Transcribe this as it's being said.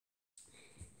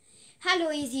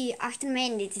Hallo, je ziet achter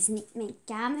mij, dit is niet mijn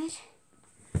kamer.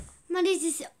 Maar dit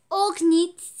is ook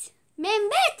niet mijn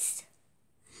bed.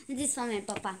 Dit is van mijn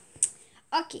papa.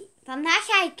 Oké, vandaag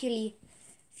ga ik jullie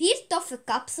 4 toffe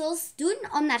kapsels doen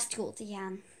om naar school te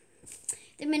gaan.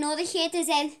 De benodigdheden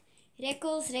zijn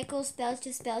rekkels,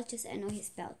 speltjes en nog eens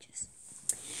speltjes.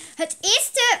 Het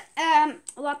eerste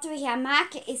wat we gaan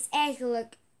maken is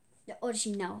eigenlijk de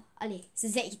originaal. Allee, ze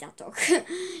zeggen dat toch.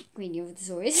 Ik weet niet of het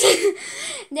zo is.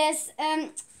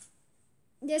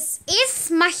 Dus eerst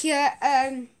mag je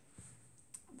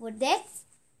voor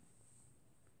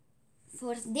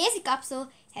deze kapsel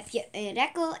heb je een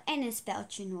rekkel en een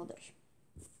speldje nodig.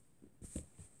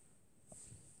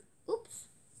 Oeps.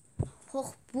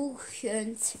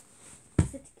 Hoogboegend.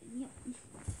 Zit ik niet op. Ik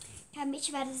ga een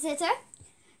beetje verder zitten.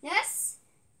 Dus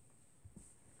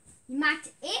je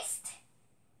maakt eerst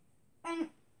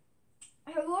een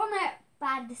gewone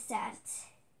paardenstaart.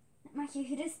 Dat mag je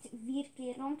gerust 4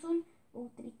 keer rond doen.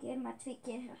 Oh, 3 keer, maar 2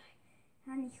 keer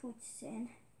gaat niet goed zijn.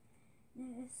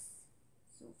 Dus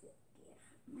zoveel keer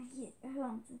mag je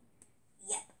rond doen.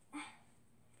 Yep.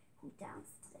 Goed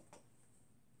aanstrekken.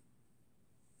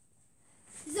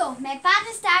 Zo, mijn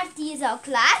paardenstaart die is al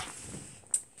klaar.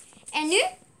 En nu,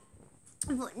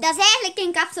 dat is eigenlijk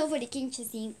een kapsel voor de kindjes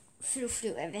die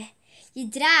froe hebben. Je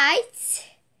draait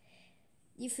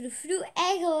die froe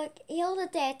eigenlijk heel de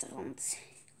tijd rond.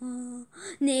 Oh,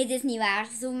 nee, dit is niet waar.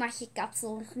 Zo mag je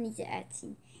kapsel er niet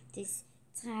uitzien. Het is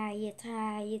draaien.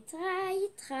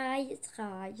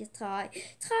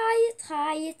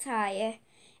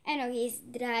 En nog eens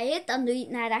draaien. Dan doe je het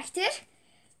naar achter.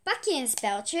 Pak je een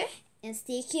speldje en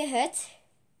steek je het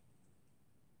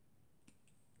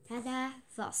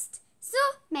vast. Zo,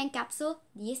 mijn kapsel,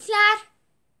 die is klaar.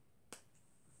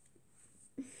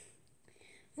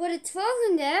 Voor het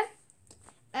volgende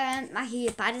mag je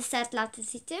je paardenstaart laten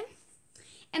zitten.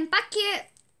 En pak je...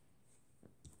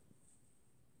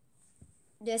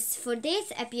 Dus voor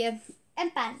deze heb je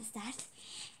een paardenstaart.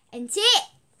 En 2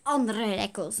 andere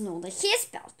rekkels nodig. Geen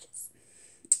speltjes.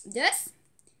 Dus...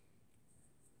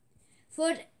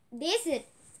 Voor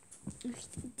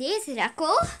deze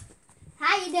rekkel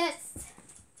ga je dus...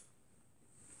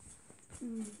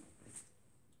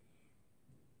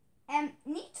 En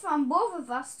niet van boven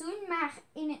vast doen, maar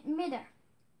in het midden.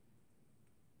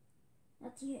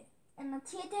 En dat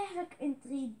heet eigenlijk een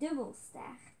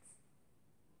driedubbelstaart.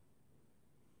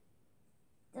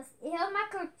 Dat is heel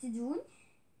makkelijk te doen.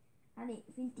 Allee,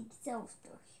 vind ik zelf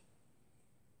toch.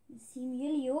 Dat zien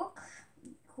jullie ook.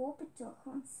 Ik hoop het toch,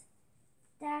 want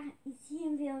daar is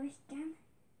hier veel weg kan.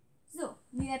 Zo,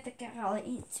 nu heb ik er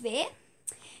al 2.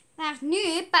 Maar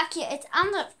nu pak je het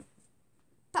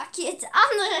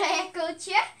andere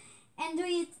rekkeltje en doe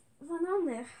je het van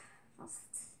ander vast.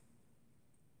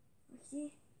 Wacht,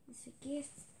 dat is verkeerd.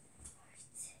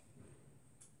 Wacht.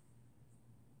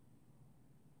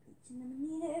 Beetje naar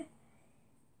beneden.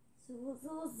 Zo.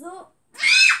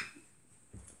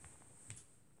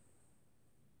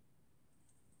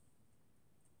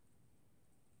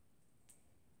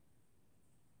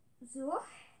 Zo.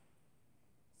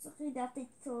 Sorry dat dit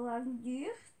zo lang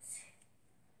duurt.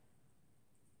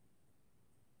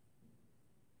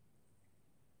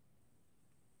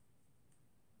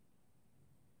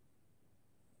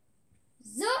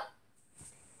 Zo.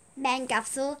 Mijn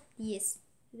kapsel die is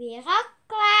weer al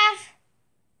klaar.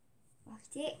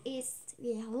 Wacht, eerst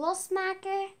weer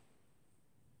losmaken.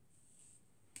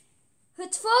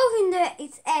 Het volgende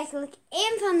is eigenlijk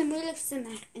een van de moeilijkste,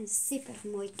 maar een super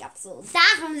mooi kapsel.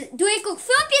 Daarom doe ik ook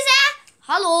filmpjes, hè?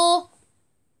 Hallo!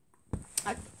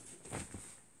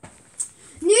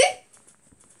 Nu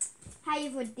ga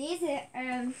je voor deze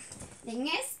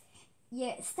dinges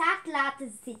je staart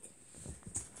laten zitten.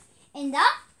 En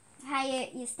dan ga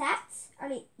je je staart,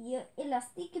 je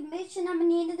elastiek een beetje naar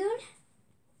beneden doen.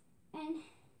 En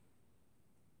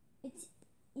het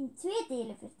in 2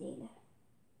 delen verdelen.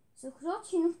 Zo groot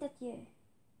genoeg dat je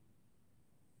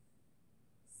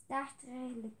staart er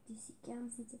eigenlijk tussen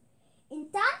kan zitten. En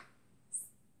dan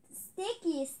steek je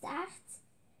je staart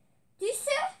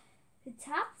tussen het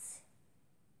had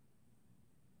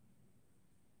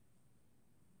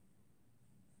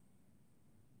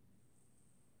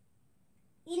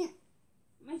in.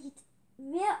 Mag je het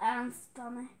weer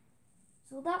aanspannen,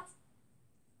 zodat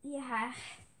je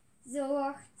haar zo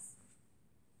wordt.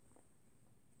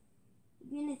 Ik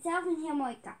vind het zelf een heel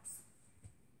mooi kapsel.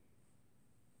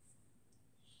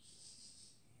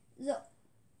 Zo.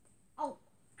 Oh.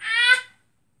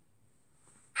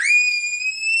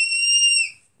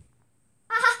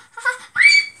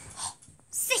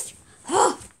 Zeg.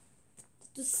 Oh. Dat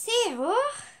doet zeer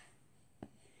hoor.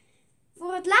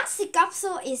 Voor het laatste laatste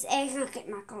kapsel is eigenlijk het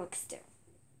makkelijkste.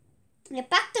 Je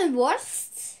pakt een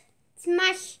worst. Het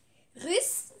mag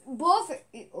rust boven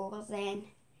je oor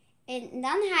zijn. En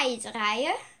dan ga je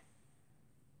draaien.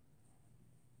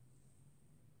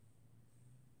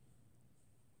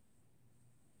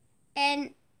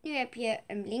 En nu heb je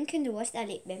een blinkende worst.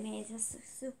 Allee, bij mij is dat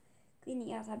zo. Ik weet niet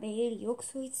of dat bij jullie ook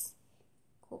zoiets.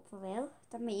 Ik hoop van wel.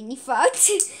 Dan ben je niet fout.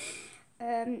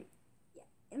 Ja,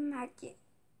 en maak je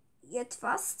het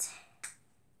vast.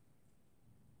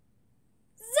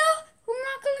 Zo,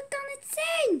 hoe makkelijk kan het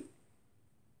zijn?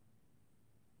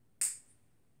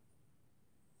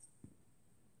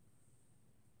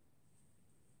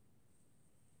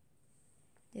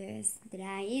 Dus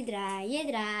draaien, draaien,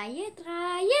 draaien,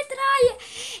 draaien, draaien.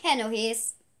 En nog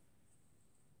eens.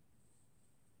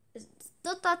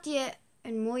 Totdat je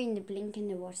een mooie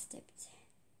blinkende worst hebt.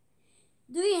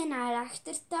 Doe je naar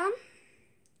achter dan.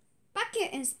 Pak je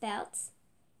een speld.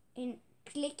 En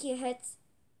klik je het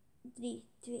 3,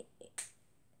 2, 1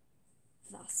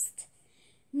 vast.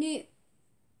 Nu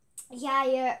ga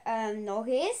je nog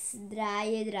eens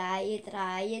draaien, draaien,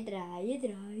 draaien, draaien,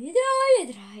 draaien,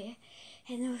 draaien, draaien.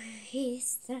 En nog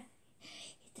eens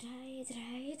draaien,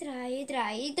 draaien, draaien,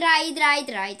 draaien, draaien, draaien,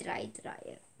 draaien, draaien,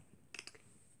 draaien.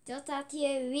 Totdat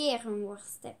je weer een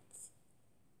worst hebt.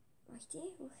 Wacht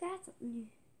even, hoe gaat dat nu?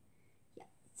 Ja,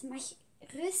 het mag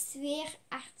rust weer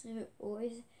achter je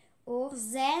oor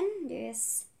zijn.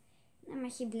 Dus daar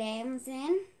mag je blij om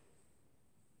zijn.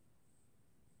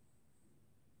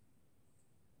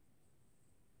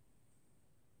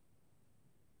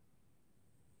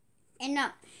 En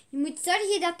dan, je moet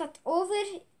zorgen dat dat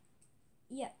over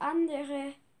je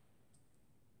andere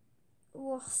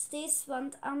worst is,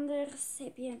 want anders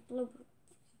heb je een probleem.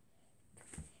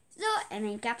 Zo, en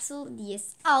mijn kapsel die is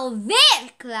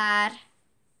alweer klaar.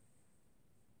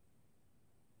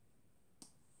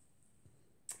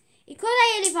 Ik hoop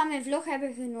dat jullie van mijn vlog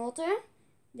hebben genoten.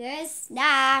 Dus,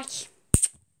 dag!